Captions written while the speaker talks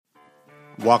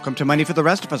Welcome to Money for the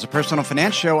Rest of Us, a personal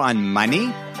finance show on money,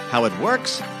 how it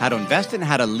works, how to invest it, and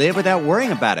how to live without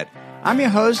worrying about it. I'm your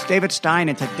host, David Stein,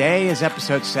 and today is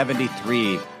episode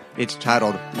 73. It's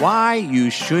titled, Why You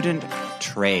Shouldn't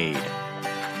Trade.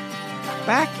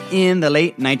 Back in the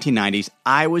late 1990s,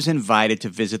 I was invited to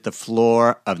visit the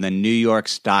floor of the New York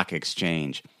Stock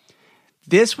Exchange.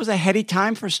 This was a heady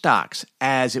time for stocks,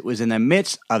 as it was in the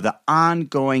midst of the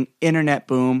ongoing internet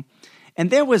boom, and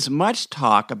there was much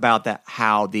talk about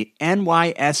how the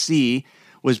NYSE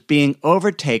was being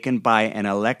overtaken by an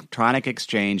electronic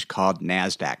exchange called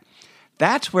NASDAQ.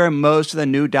 That's where most of the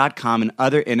new .com and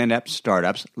other internet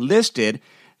startups listed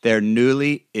their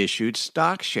newly issued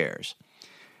stock shares.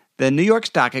 The New York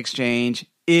Stock Exchange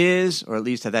is, or at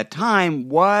least at that time,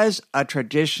 was a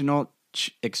traditional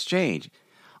exchange.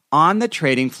 On the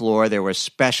trading floor, there were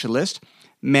specialists,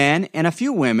 men, and a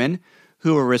few women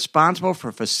who were responsible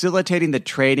for facilitating the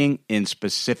trading in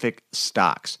specific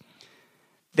stocks.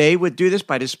 They would do this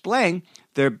by displaying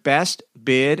their best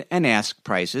bid and ask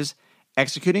prices,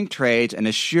 executing trades, and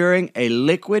assuring a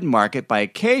liquid market by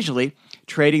occasionally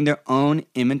trading their own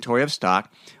inventory of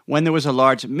stock when there was a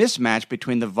large mismatch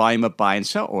between the volume of buy and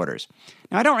sell orders.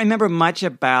 Now, I don't remember much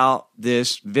about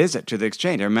this visit to the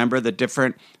exchange. I remember the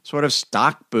different sort of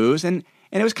stock booths, and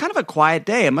it was kind of a quiet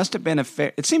day. It must have been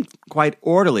it seemed quite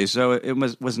orderly, so it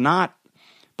was not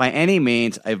by any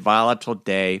means a volatile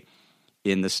day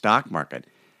in the stock market.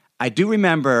 I do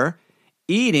remember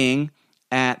eating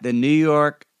at the New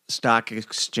York Stock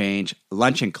Exchange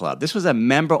Luncheon Club. This was a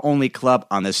member-only club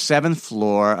on the 7th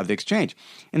floor of the exchange.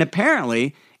 And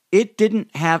apparently, it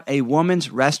didn't have a woman's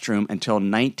restroom until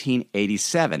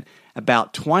 1987,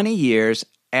 about 20 years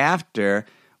after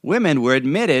women were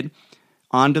admitted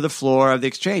onto the floor of the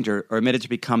exchange or admitted to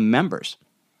become members.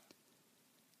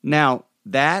 Now,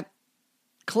 that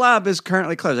club is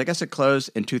currently closed. I guess it closed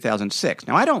in 2006.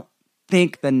 Now, I don't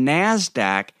think the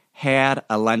NASDAQ had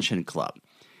a luncheon club,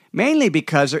 mainly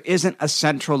because there isn't a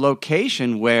central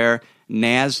location where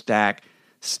NASDAQ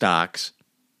stocks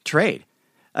trade.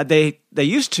 They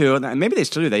used to, and maybe they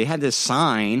still do, they had this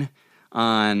sign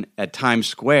at Times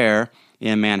Square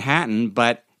in Manhattan,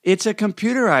 but it's a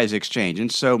computerized exchange,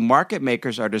 and so market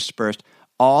makers are dispersed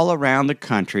all around the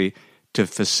country to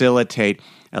facilitate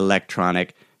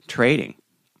electronic trading.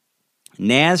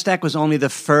 NASDAQ was only the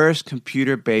first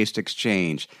computer-based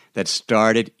exchange that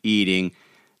started eating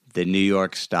the New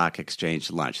York Stock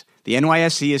Exchange lunch. The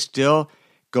NYSE is still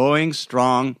going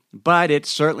strong, but it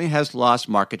certainly has lost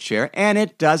market share, and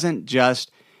it doesn't just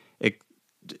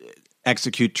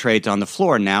execute trades on the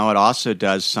floor. Now it also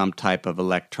does some type of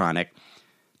electronic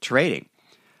trading.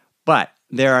 But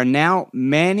there are now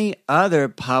many other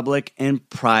public and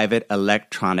private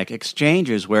electronic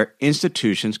exchanges where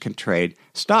institutions can trade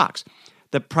stocks.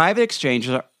 The private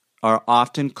exchanges are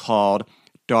often called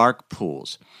dark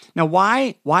pools. Now,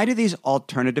 why do these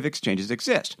alternative exchanges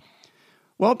exist?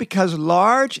 Well, because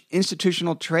large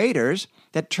institutional traders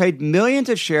that trade millions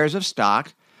of shares of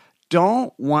stock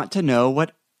don't want to know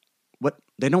what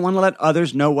they don't want to let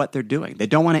others know what they're doing. They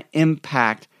don't want to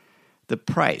impact the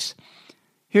price.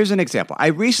 Here's an example. I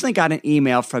recently got an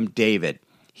email from David.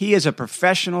 He is a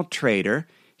professional trader.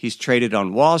 He's traded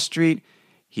on Wall Street.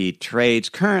 He trades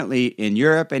currently in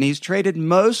Europe, and he's traded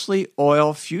mostly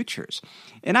oil futures.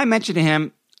 And I mentioned to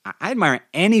him, I admire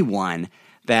anyone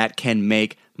that can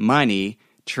make money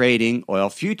trading oil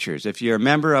futures. If you're a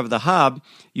member of the Hub,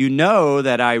 you know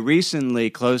that I recently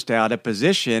closed out a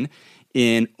position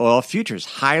in oil futures,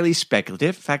 highly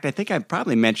speculative. In fact, I think I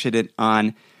probably mentioned it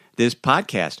on this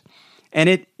podcast, and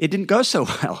it didn't go so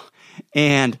well.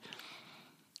 And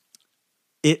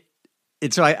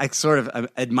so I sort of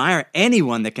admire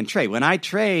anyone that can trade. When I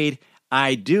trade,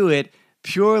 I do it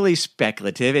purely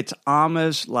speculative. It's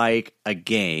almost like a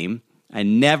game. I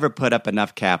never put up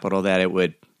enough capital that it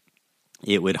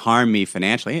would harm me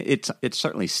financially. It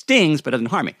certainly stings, but it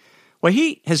doesn't harm me. Well,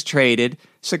 he has traded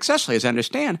successfully, as I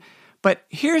understand. But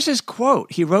here's his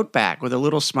quote. He wrote back with a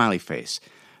little smiley face.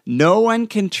 No one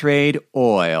can trade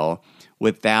oil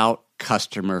without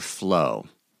customer flow.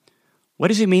 What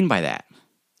does he mean by that?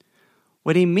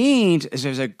 What he means is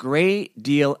there's a great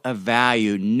deal of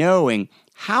value knowing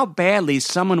how badly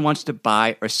someone wants to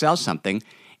buy or sell something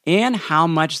and how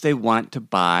much they want to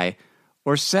buy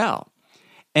or sell.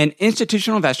 An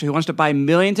institutional investor who wants to buy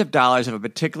millions of dollars of a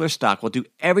particular stock will do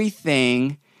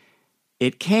everything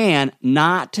it can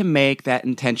not to make that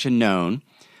intention known.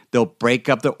 They'll break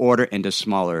up the order into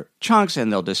smaller chunks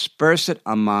and they'll disperse it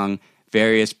among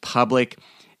various public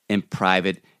and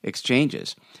private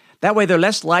exchanges. That way, they're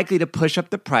less likely to push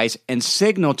up the price and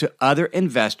signal to other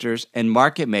investors and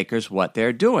market makers what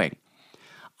they're doing.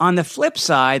 On the flip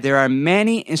side, there are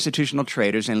many institutional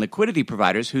traders and liquidity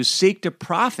providers who seek to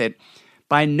profit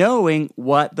by knowing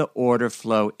what the order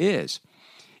flow is.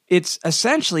 It's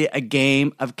essentially a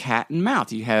game of cat and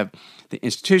mouse. You have the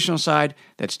institutional side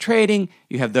that's trading,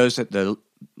 you have those that the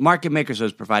market makers,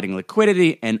 those providing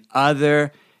liquidity, and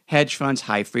other hedge funds,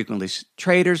 high-frequency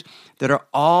traders that are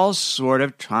all sort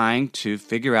of trying to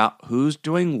figure out who's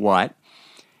doing what,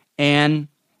 and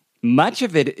much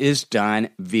of it is done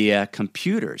via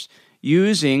computers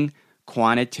using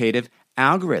quantitative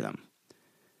algorithm.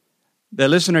 The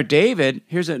listener, David,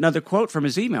 here's another quote from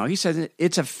his email. He says,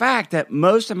 "It's a fact that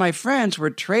most of my friends who are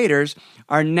traders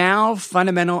are now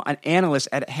fundamental analysts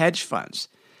at hedge funds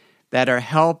that are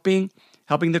helping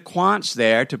the quants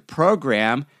there to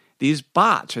program these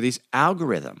bots or these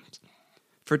algorithms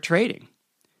for trading."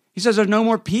 He says there's no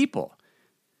more people.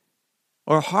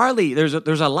 Or hardly, there's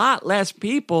a lot less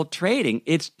people trading.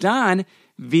 It's done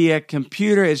via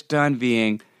computer, it's done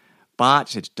via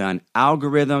bots, it's done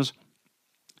algorithms.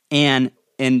 And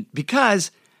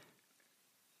because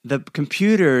the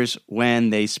computers, when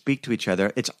they speak to each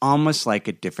other, it's almost like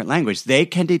a different language. They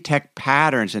can detect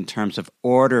patterns in terms of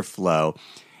order flow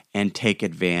and take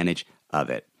advantage of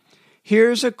it.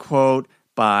 Here's a quote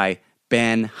by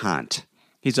Ben Hunt.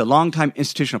 He's a longtime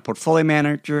institutional portfolio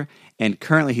manager, and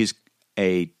currently he's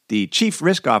the chief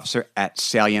risk officer at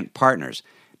Salient Partners.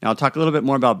 Now, I'll talk a little bit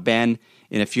more about Ben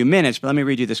in a few minutes, but let me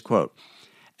read you this quote.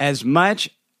 "As much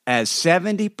as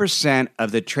 70%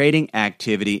 of the trading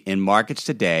activity in markets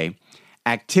today,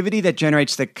 activity that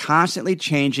generates the constantly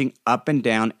changing up and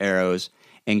down arrows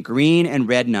and green and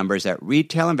red numbers that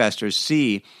retail investors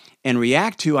see and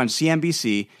react to on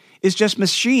CNBC, is just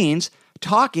machines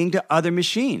talking to other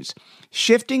machines,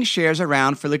 shifting shares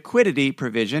around for liquidity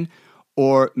provision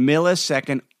or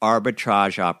millisecond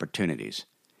arbitrage opportunities."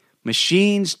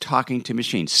 Machines talking to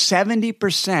machines.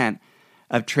 70%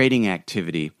 of trading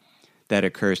activity that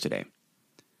occurs today.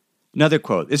 Another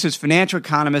quote. This is financial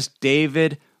economist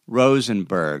David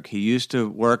Rosenberg. He used to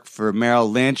work for Merrill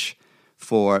Lynch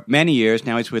for many years.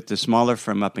 Now he's with the smaller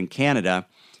firm up in Canada.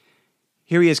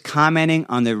 Here he is commenting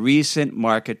on the recent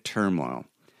market turmoil.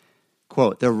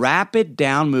 Quote, "The rapid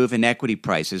down move in equity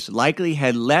prices likely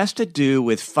had less to do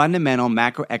with fundamental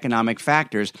macroeconomic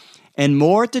factors and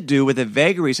more to do with the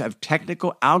vagaries of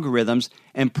technical algorithms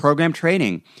and program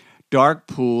trading, dark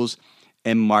pools,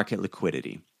 and market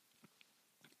liquidity.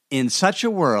 In such a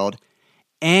world,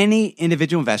 any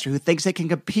individual investor who thinks they can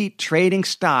compete trading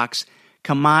stocks,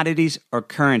 commodities, or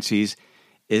currencies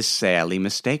is sadly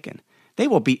mistaken. They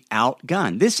will be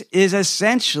outgunned. This is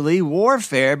essentially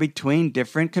warfare between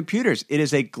different computers. It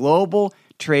is a global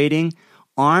trading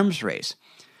arms race.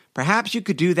 Perhaps you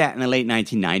could do that in the late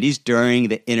 1990s during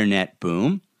the internet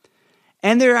boom.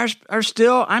 And there are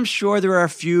still, I'm sure there are a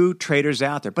few traders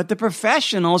out there, but the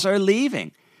professionals are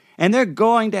leaving. And they're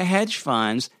going to hedge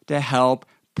funds to help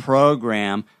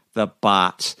program the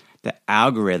bots, the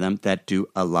algorithm that do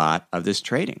a lot of this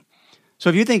trading. So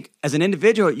if you think as an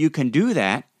individual you can do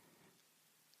that,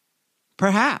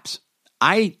 perhaps.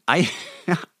 I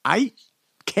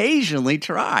occasionally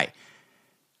try.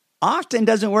 Often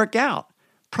doesn't work out.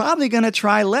 Probably going to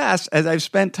try less as I've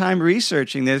spent time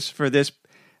researching this for this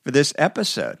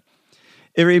episode.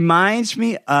 It reminds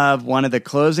me of one of the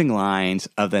closing lines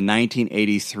of the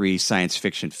 1983 science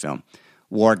fiction film,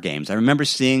 War Games. I remember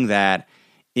seeing that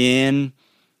in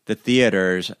the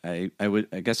theaters. I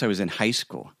guess I was in high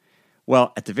school.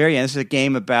 Well, at the very end, this is a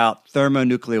game about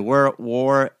thermonuclear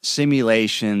war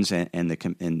simulations and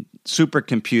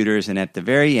supercomputers. And at the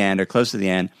very end, or close to the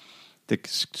end, the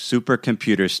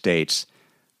supercomputer states,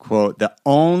 quote, "The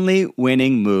only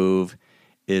winning move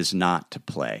is not to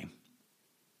play."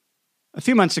 A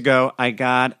few months ago, I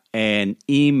got an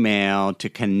email to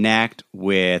connect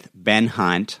with Ben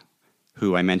Hunt,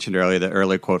 who I mentioned earlier, the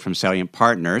earlier quote from Salient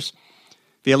Partners,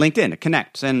 via LinkedIn to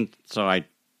connect. And so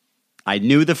I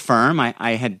knew the firm.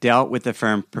 I had dealt with the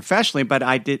firm professionally, but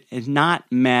I had not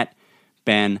met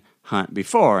Ben Hunt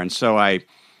before. And so I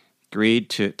agreed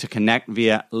to connect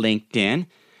via LinkedIn.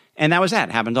 And that was that.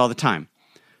 It happens all the time.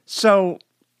 So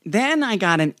then I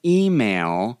got an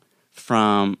email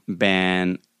from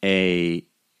Ben a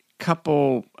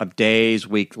couple of days,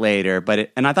 week later,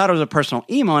 and I thought it was a personal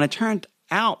email, and it turned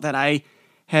out that I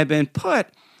had been put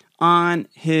on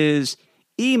his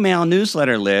email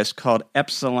newsletter list called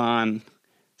Epsilon.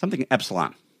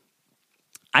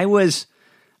 I was,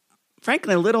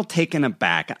 frankly, a little taken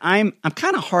aback. I'm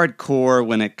kind of hardcore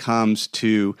when it comes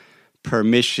to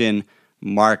permission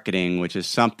marketing, which is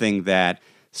something that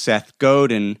Seth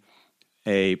Godin,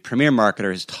 a premier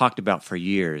marketer, has talked about for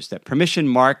years, that permission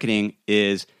marketing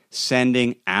is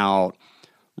sending out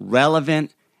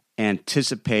relevant,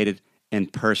 anticipated,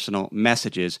 and personal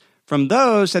messages from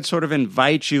those that sort of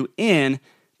invite you in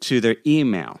to their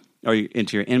email or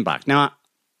into your inbox. Now,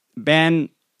 Ben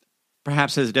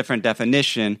perhaps has a different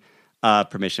definition of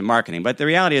permission marketing, but the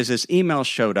reality is this email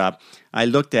showed up. I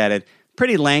looked at it,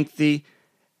 pretty lengthy,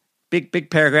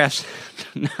 big paragraphs,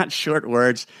 not short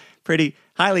words, pretty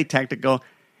highly technical,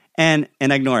 and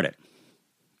I ignored it.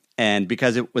 And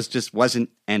because it wasn't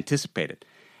anticipated.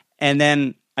 And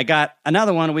then I got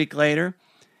another one a week later,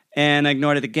 and I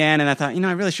ignored it again, and I thought,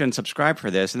 I really shouldn't subscribe for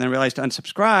this. And then I realized to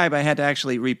unsubscribe, I had to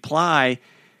actually reply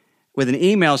with an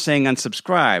email saying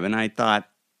unsubscribe. And I thought,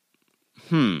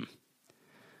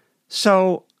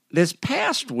 So this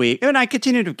past week, and I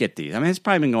continue to get these. I mean, it's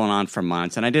probably been going on for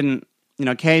months, and I didn't,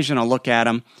 occasionally I'll look at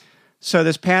them. So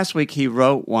this past week, he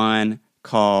wrote one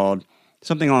called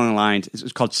something along the lines, it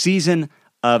was called Season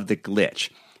of the Glitch.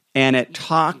 And it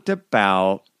talked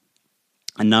about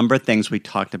a number of things we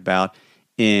talked about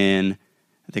in,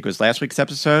 I think it was last week's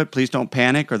episode, Please Don't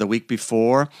Panic, or the week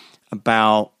before,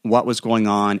 about what was going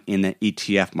on in the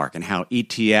ETF market and how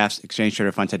ETFs, exchange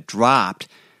traded funds, had dropped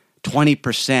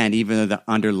 20%, even though the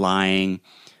underlying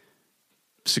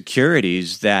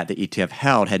securities that the ETF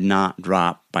held had not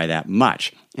dropped by that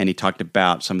much. And he talked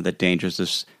about some of the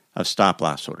dangers of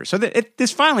stop-loss orders. So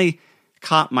this finally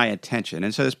caught my attention.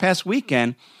 And so this past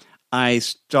weekend, I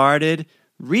started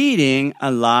reading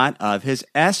a lot of his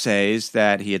essays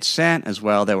that he had sent as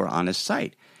well that were on his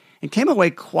site, and came away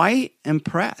quite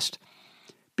impressed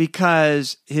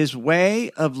because his way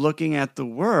of looking at the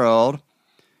world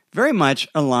very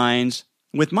much aligns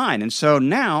with mine. And so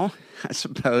now, I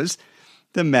suppose,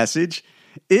 the message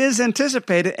is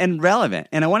anticipated and relevant.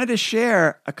 And I wanted to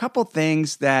share a couple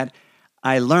things that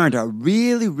I learned. I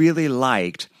really, really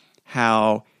liked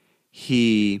how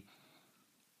he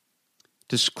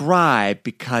described,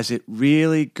 because it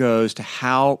really goes to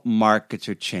how markets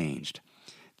are changed.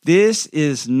 This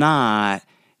is not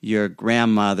your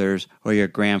grandmother's or your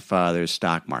grandfather's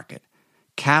stock market.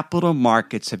 Capital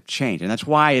markets have changed, and that's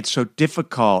why it's so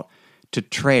difficult to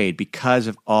trade, because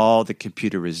of all the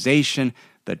computerization,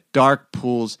 the dark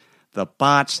pools, the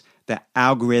bots, the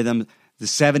algorithms, the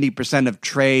 70% of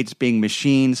trades being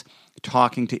machines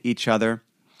talking to each other.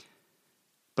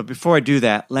 But before I do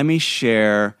that, let me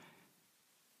share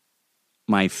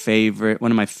one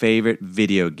of my favorite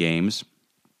video games,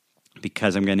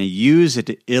 because I'm going to use it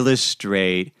to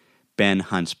illustrate Ben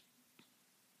Hunt's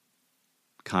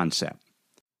concept.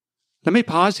 Let me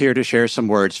pause here to share some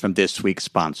words from this week's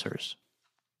sponsors.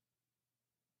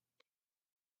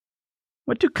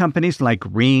 What do companies like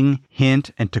Ring,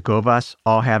 Hint, and Tecovas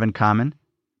all have in common?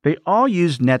 They all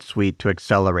use NetSuite to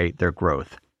accelerate their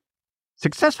growth.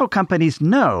 Successful companies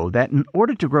know that in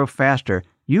order to grow faster,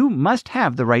 you must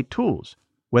have the right tools.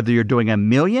 Whether you're doing 1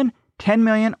 million, 10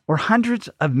 million, or hundreds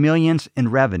of millions in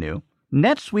revenue,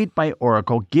 NetSuite by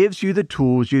Oracle gives you the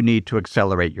tools you need to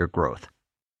accelerate your growth.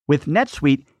 With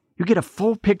NetSuite, you get a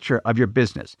full picture of your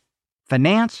business: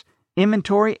 finance,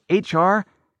 inventory, HR,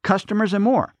 customers, and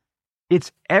more.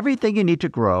 It's everything you need to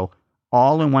grow,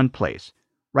 all in one place,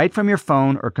 right from your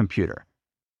phone or computer.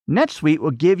 NetSuite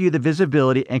will give you the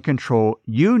visibility and control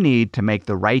you need to make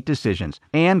the right decisions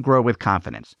and grow with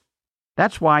confidence.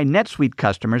 That's why NetSuite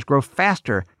customers grow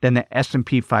faster than the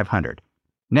S&P 500.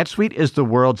 NetSuite is the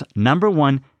world's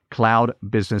 #1 cloud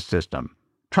business system,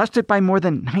 trusted by more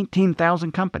than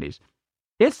 19,000 companies.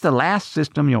 It's the last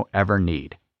system you'll ever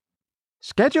need.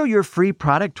 Schedule your free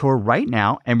product tour right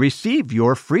now and receive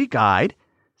your free guide,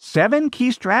 7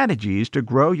 Key Strategies to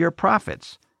Grow Your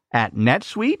Profits, at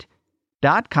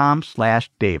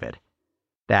netsuite.com/David.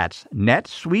 That's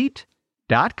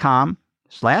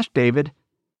netsuite.com/David,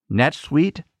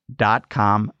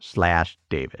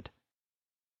 netsuite.com/David.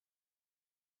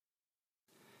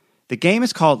 The game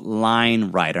is called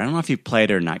Line Rider. I don't know if you've played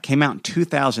it or not. It came out in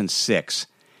 2006,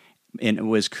 and it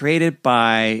was created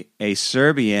by a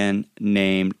Serbian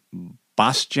named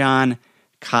Bojan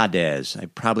Kadez. I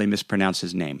probably mispronounced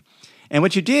his name. And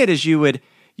what you did is you would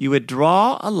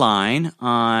draw a line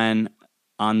you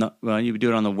would do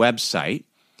it on the website,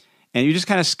 and you just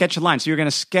kind of sketch a line. So you're going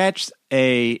to sketch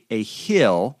a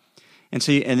hill, and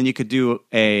then you could do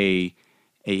a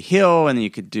hill, and then you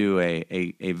could do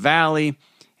a valley,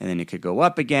 and then you could go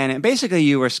up again. And basically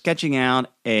you were sketching out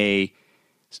a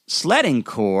sledding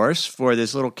course for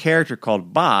this little character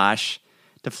called Bosch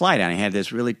to fly down. He had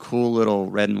this really cool little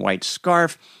red and white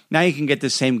scarf. Now you can get the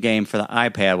same game for the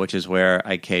iPad, which is where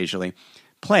I occasionally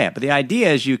play it. But the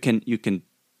idea is you can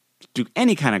do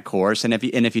any kind of course, and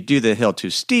if you do the hill too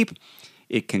steep,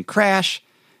 it can crash.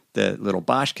 The little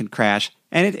Bosch can crash,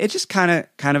 and it's just kind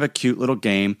of a cute little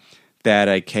game that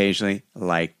I occasionally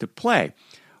like to play.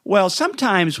 Well,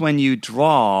 sometimes when you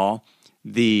draw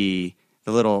the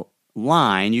little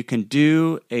line, you can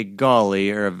do a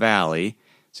gully or a valley.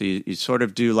 So you sort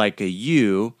of do like a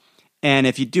U. And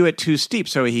if you do it too steep,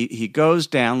 so he goes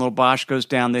down, little Bosch goes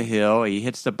down the hill, he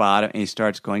hits the bottom, and he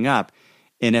starts going up.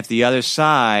 And if the other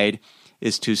side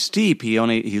is too steep, he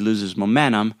loses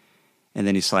momentum, and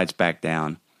then he slides back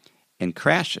down and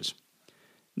crashes.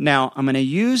 Now, I'm going to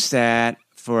use that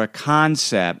for a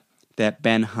concept that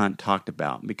Ben Hunt talked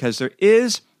about, because there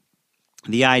is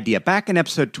the idea. Back in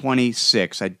episode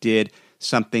 26, I did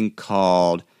something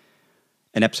called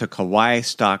Why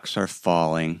Stocks Are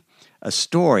Falling, a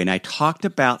story, and I talked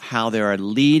about how there are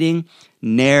leading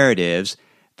narratives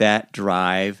that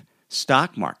drive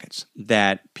stock markets,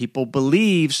 that people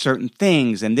believe certain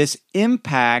things, and this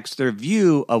impacts their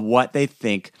view of what they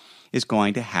think is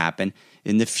going to happen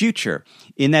in the future.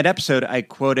 In that episode, I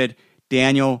quoted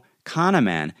Daniel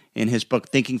Kahneman in his book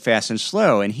Thinking Fast and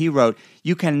Slow, and he wrote,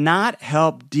 "You cannot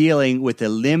help dealing with the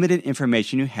limited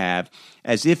information you have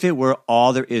as if it were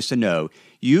all there is to know.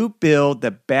 You build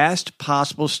the best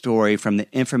possible story from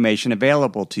the information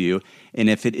available to you, and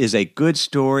if it is a good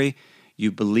story,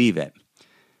 you believe it."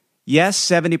 Yes,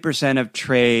 70% of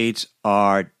trades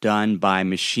are done by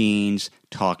machines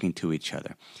talking to each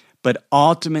other. But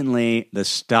ultimately, the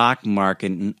stock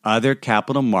market and other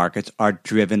capital markets are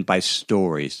driven by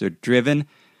stories. They're driven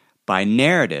by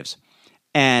narratives.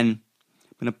 And I'm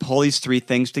going to pull these three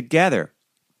things together.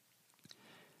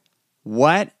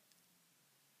 What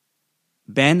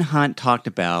Ben Hunt talked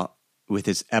about with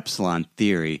his epsilon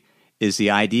theory is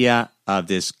the idea of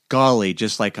this gully,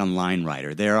 just like on Line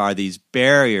Rider. There are these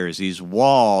barriers, these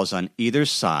walls on either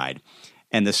side.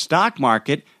 And the stock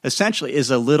market essentially is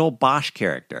a little Bosch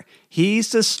character.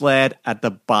 He's the sled at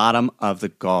the bottom of the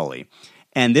gully.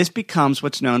 And this becomes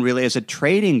what's known really as a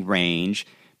trading range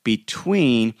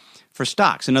for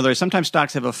stocks. In other words, sometimes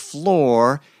stocks have a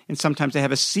floor and sometimes they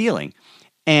have a ceiling.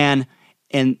 And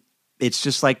it's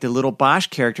just like the little Bosch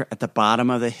character at the bottom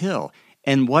of the hill.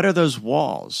 And what are those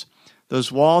walls?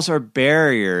 Those walls are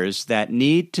barriers that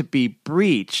need to be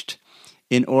breached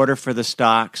in order for the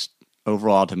stocks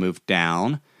overall to move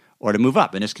down or to move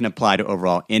up. And this can apply to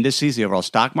overall indices, the overall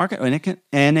stock market,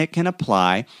 and it can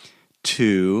apply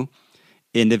to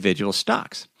individual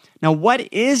stocks. Now, what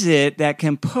is it that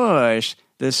can push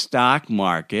the stock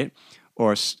market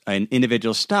or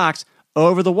individual stocks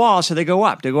over the wall so they go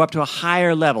up? They go up to a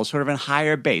higher level, sort of a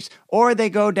higher base. Or they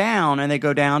go down and they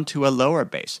go down to a lower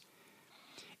base.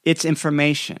 It's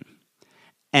information.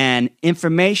 And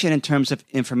information in terms of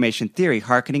information theory,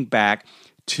 hearkening back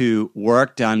to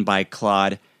work done by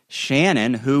Claude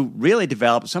Shannon, who really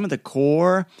developed some of the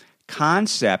core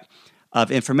concept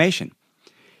of information.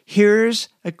 Here's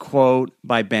a quote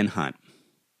by Ben Hunt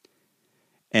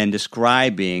and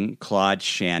describing Claude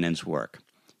Shannon's work.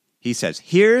 He says,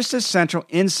 "Here's the central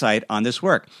insight on this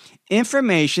work.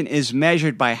 Information is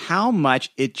measured by how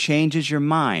much it changes your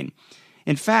mind.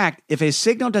 In fact, if a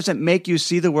signal doesn't make you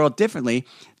see the world differently,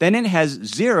 then it has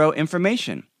zero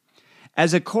information.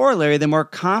 As a corollary, the more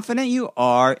confident you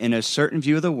are in a certain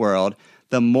view of the world,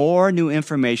 the more new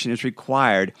information is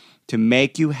required to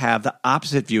make you have the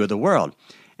opposite view of the world,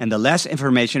 and the less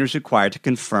information is required to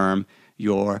confirm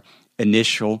your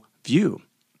initial view."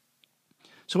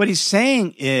 So what he's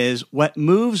saying is what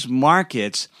moves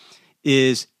markets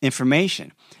is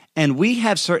information. And we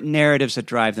have certain narratives that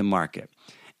drive the market.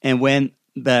 And when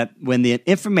the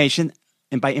information,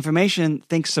 and by information,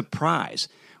 think surprise.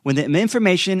 When the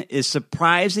information is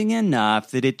surprising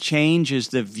enough that it changes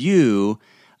the view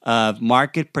of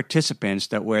market participants,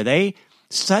 that where they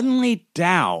suddenly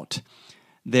doubt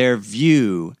their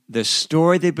view, the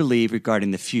story they believe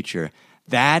regarding the future,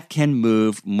 that can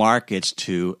move markets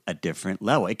to a different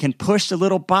level. It can push the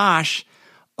little Bosch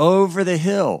over the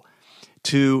hill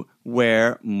to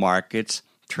where markets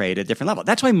trade at a different level.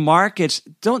 That's why markets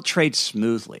don't trade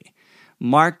smoothly.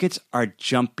 Markets are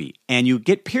jumpy. And you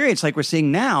get periods like we're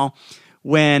seeing now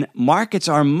when markets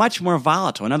are much more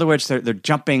volatile. In other words, they're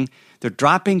dropping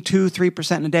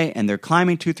 2-3% in a day, and they're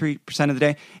climbing 2-3% of the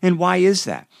day. And why is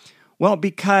that? Well,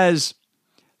 because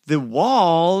the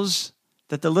walls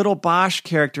that the little Bosch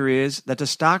character is, that the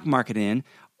stock market in,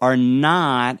 are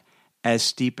not as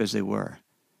steep as they were.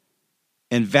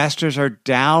 Investors are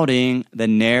doubting the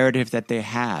narrative that they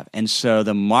have. And so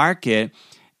the market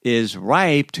is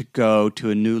ripe to go to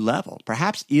a new level.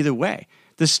 Perhaps either way.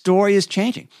 The story is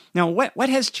changing. Now, what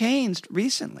has changed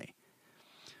recently?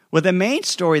 Well, the main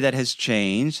story that has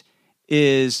changed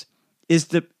is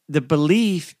the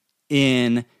belief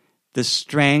in the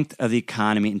strength of the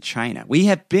economy in China. We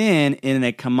have been in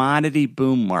a commodity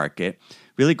boom market,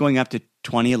 really going up to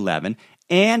 2011,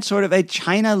 and sort of a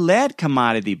China-led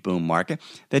commodity boom market.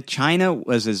 That China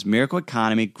was this miracle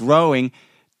economy growing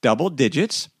double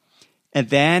digits, and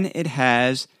then it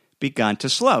has begun to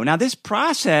slow. Now, this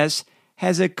process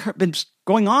has been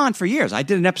going on for years. I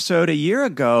did an episode a year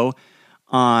ago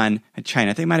on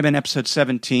China. I think it might have been episode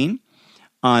 17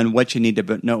 on what you need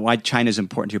to know, why China is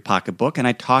important to your pocketbook, and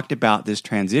I talked about this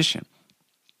transition.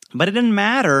 But it didn't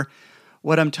matter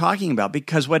what I'm talking about,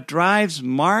 because what drives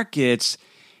markets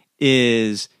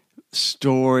is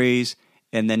stories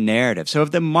and the narrative. So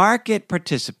if the market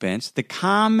participants, the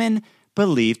common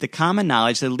belief, the common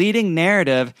knowledge, the leading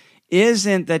narrative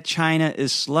isn't that China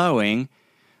is slowing,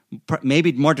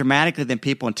 maybe more dramatically than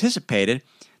people anticipated,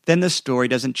 then the story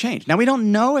doesn't change. Now, we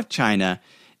don't know if China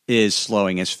is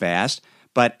slowing as fast,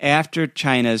 but after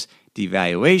China's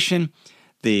devaluation,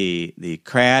 the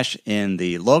crash in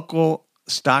the local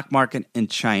stock market in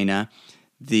China,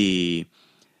 the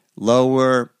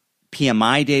lower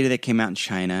PMI data that came out in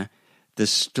China,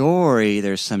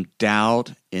 there's some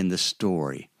doubt in the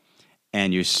story.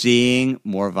 And you're seeing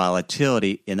more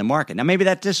volatility in the market. Now, maybe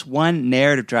that's just one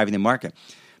narrative driving the market.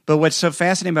 But what's so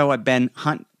fascinating about what Ben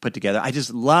Hunt put together, I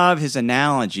just love his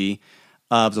analogy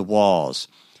of the walls.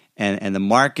 And the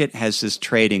market has this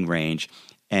trading range.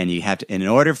 And you have to, in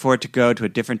order for it to go to a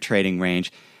different trading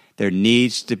range, there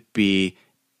needs to be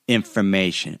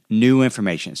information, new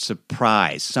information,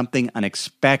 surprise, something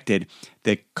unexpected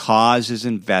that causes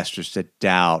investors to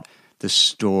doubt the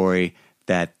story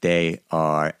that they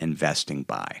are investing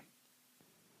by.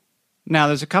 Now,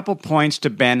 there's a couple points to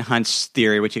Ben Hunt's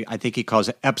theory, which I think he calls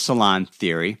an epsilon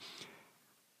theory.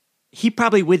 He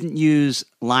probably wouldn't use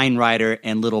Leinreiter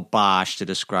and Little Bosch to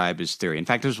describe his theory. In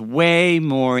fact, there's way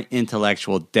more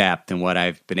intellectual depth than what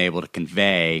I've been able to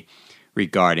convey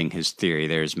regarding his theory.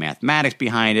 There's mathematics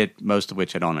behind it, most of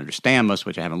which I don't understand, most of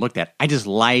which I haven't looked at. I just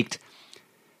liked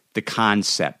the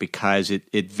concept because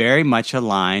it very much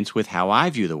aligns with how I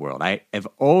view the world. I have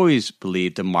always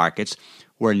believed the markets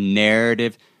were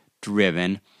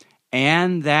narrative-driven,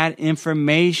 and that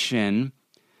information,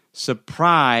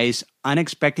 surprise,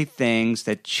 unexpected things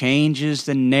that changes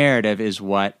the narrative is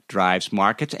what drives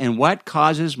markets and what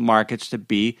causes markets to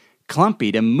be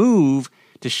clumpy, to move,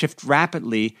 to shift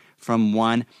rapidly from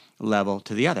one level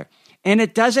to the other. And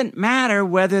it doesn't matter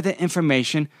whether the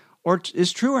information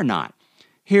is true or not.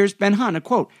 Here's Ben Hunt, a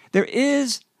quote, "There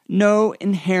is no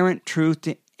inherent truth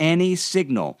to any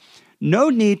signal. No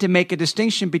need to make a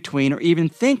distinction between or even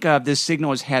think of this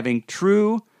signal as having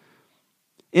true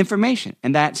information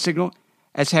and that signal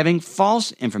as having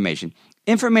false information.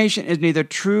 Information is neither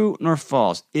true nor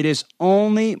false. It is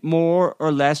only more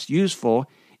or less useful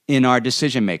in our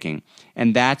decision-making,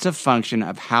 and that's a function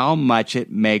of how much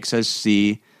it makes us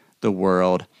see the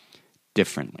world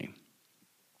differently."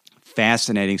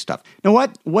 Fascinating stuff. Now,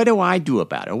 what do I do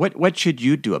about it? What should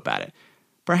you do about it?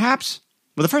 Perhaps,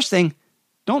 well, the first thing,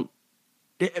 don't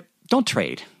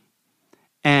trade.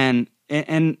 And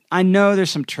I know there's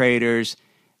some traders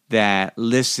that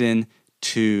listen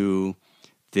to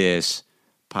this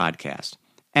podcast,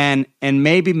 and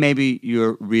maybe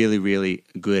you're really, really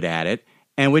good at it,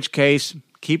 in which case,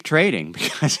 keep trading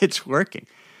because it's working.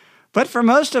 But for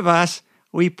most of us,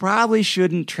 we probably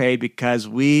shouldn't trade because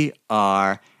we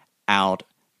are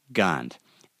outgunned.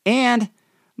 And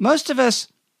most of us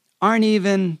aren't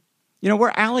even,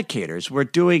 we're allocators. We're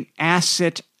doing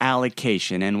asset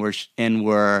allocation, and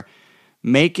we're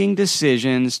making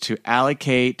decisions to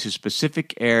allocate to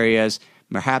specific areas.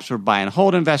 Perhaps we're buy and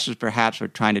hold investors. Perhaps we're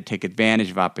trying to take advantage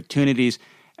of opportunities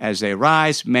as they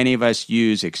arise. Many of us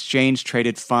use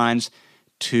exchange-traded funds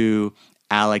to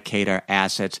allocate our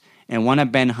assets. And one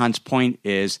of Ben Hunt's point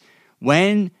is,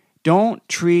 don't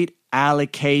treat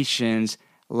allocations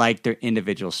like they're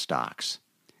individual stocks.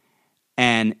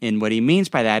 And what he means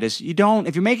by that is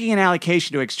if you're making an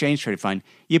allocation to an exchange-traded fund,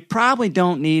 you probably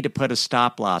don't need to put a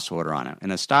stop-loss order on it.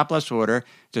 And a stop-loss order,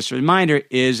 just a reminder,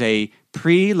 is a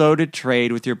preloaded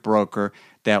trade with your broker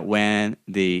that when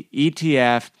the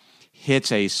ETF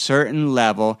hits a certain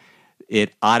level,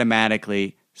 it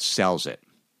automatically sells it.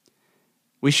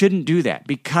 We shouldn't do that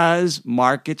because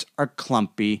markets are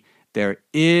clumpy. There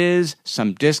is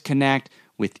some disconnect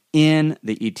within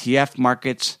the ETF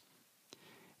markets.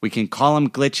 We can call them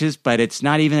glitches, but it's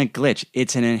not even a glitch.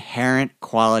 It's an inherent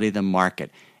quality of the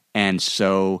market. And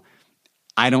so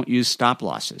I don't use stop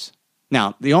losses.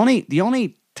 Now, the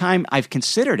only time I've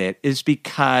considered it is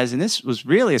because, and this was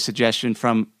really a suggestion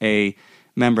from a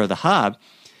member of the Hub,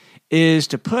 is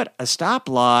to put a stop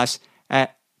loss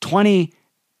at 20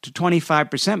 to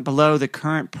 25% below the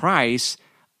current price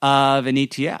of an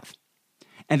ETF.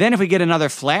 And then if we get another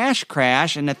flash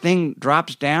crash and the thing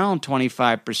drops down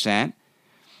 25%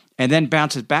 and then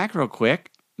bounces back real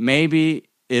quick, maybe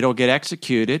it'll get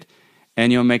executed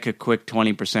and you'll make a quick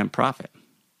 20% profit.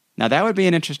 Now, that would be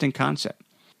an interesting concept.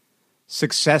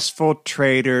 Successful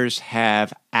traders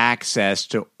have access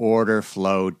to order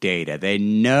flow data. They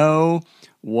know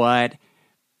what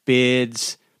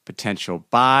bids, potential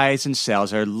buys, and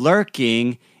sells are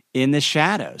lurking in the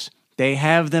shadows. They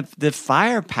have the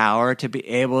firepower to be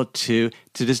able to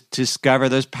discover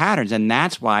those patterns, and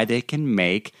that's why they can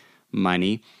make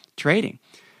money trading.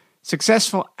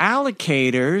 Successful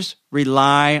allocators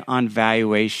rely on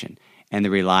valuation, and they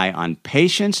rely on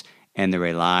patience, and they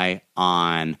rely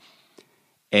on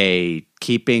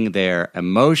keeping their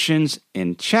emotions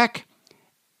in check,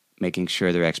 making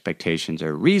sure their expectations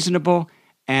are reasonable,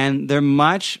 and they're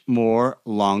much more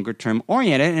longer-term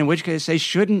oriented, in which case they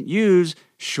shouldn't use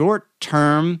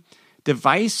short-term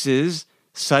devices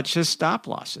such as stop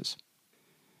losses.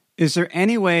 Is there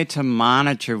any way to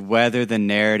monitor whether the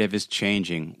narrative is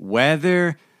changing,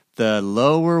 whether the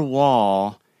lower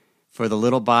wall for the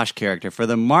little Bosch character, for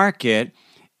the market,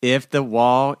 if the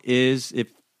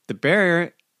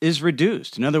barrier is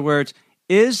reduced? In other words,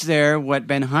 is there what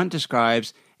Ben Hunt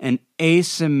describes an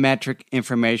asymmetric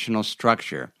informational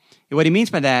structure? And what he means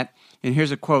by that, and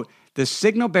here's a quote, the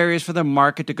signal barriers for the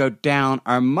market to go down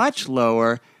are much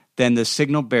lower than the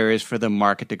signal barriers for the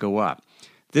market to go up.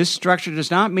 This structure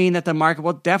does not mean that the market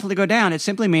will definitely go down. It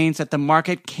simply means that the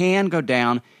market can go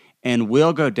down and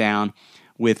will go down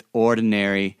with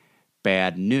ordinary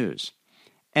bad news.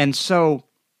 And so,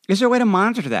 is there a way to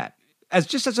monitor that?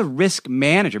 As a risk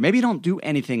manager, maybe you don't do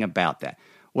anything about that.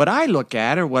 What I look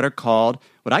at are what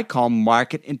I call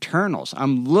market internals.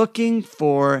 I'm looking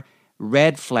for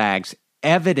red flags,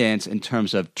 evidence in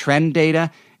terms of trend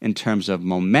data, in terms of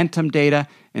momentum data,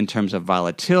 in terms of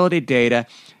volatility data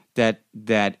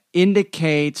that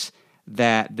indicates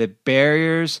that the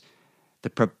barriers, the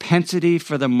propensity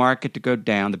for the market to go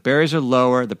down, the barriers are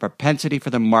lower, the propensity for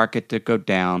the market to go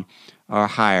down are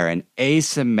higher, an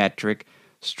asymmetric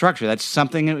structure. That's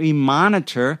something that we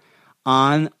monitor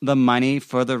on the Money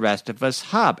for the Rest of Us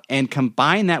hub, and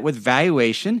combine that with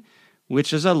valuation,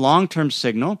 which is a long-term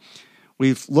signal.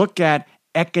 We've looked at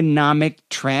economic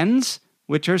trends,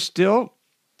 which are still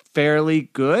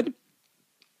fairly good,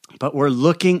 but we're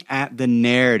looking at the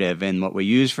narrative, and what we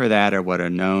use for that are what are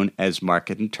known as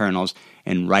market internals,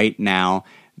 and right now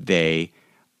they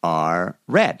are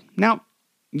red. Now,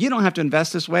 you don't have to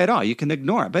invest this way at all. You can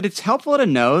ignore it, but it's helpful to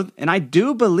know, and I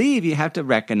do believe you have to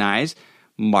recognize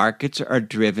markets are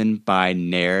driven by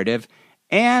narrative,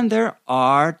 and there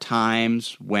are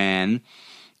times when,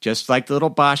 just like the little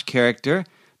Bosch character,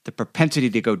 the propensity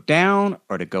to go down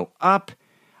or to go up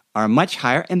are much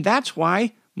higher, and that's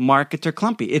why markets are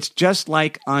clumpy. It's just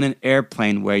like on an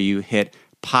airplane where you hit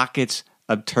pockets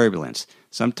of turbulence.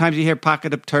 Sometimes you hear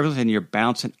pocket of turbulence and you're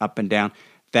bouncing up and down.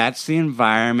 That's the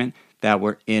environment that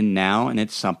we're in now, and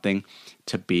it's something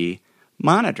to be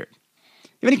monitored. If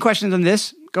you have any questions on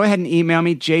this, go ahead and email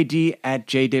me,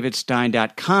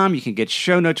 jd@jdavidstein.com. You can get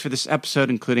show notes for this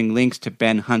episode, including links to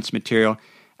Ben Hunt's material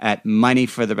at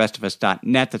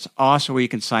moneyfortherestofus.net. That's also where you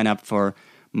can sign up for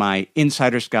my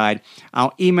Insider's Guide.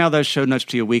 I'll email those show notes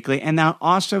to you weekly, and I'll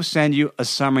also send you a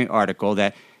summary article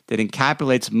that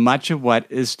encapsulates much of what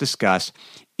is discussed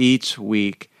each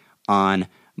week on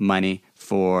Money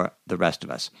for the Rest of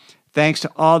Us. Thanks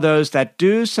to all those that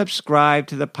do subscribe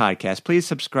to the podcast. Please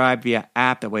subscribe via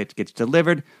app. That way it gets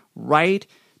delivered right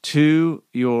to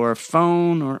your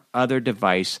phone or other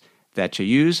device that you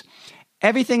use.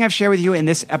 Everything I've shared with you in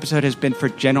this episode has been for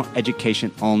general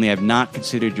education only. I've not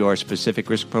considered your specific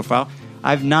risk profile.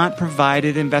 I've not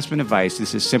provided investment advice.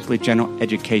 This is simply general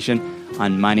education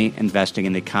on money, investing,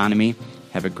 and the economy.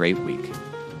 Have a great week.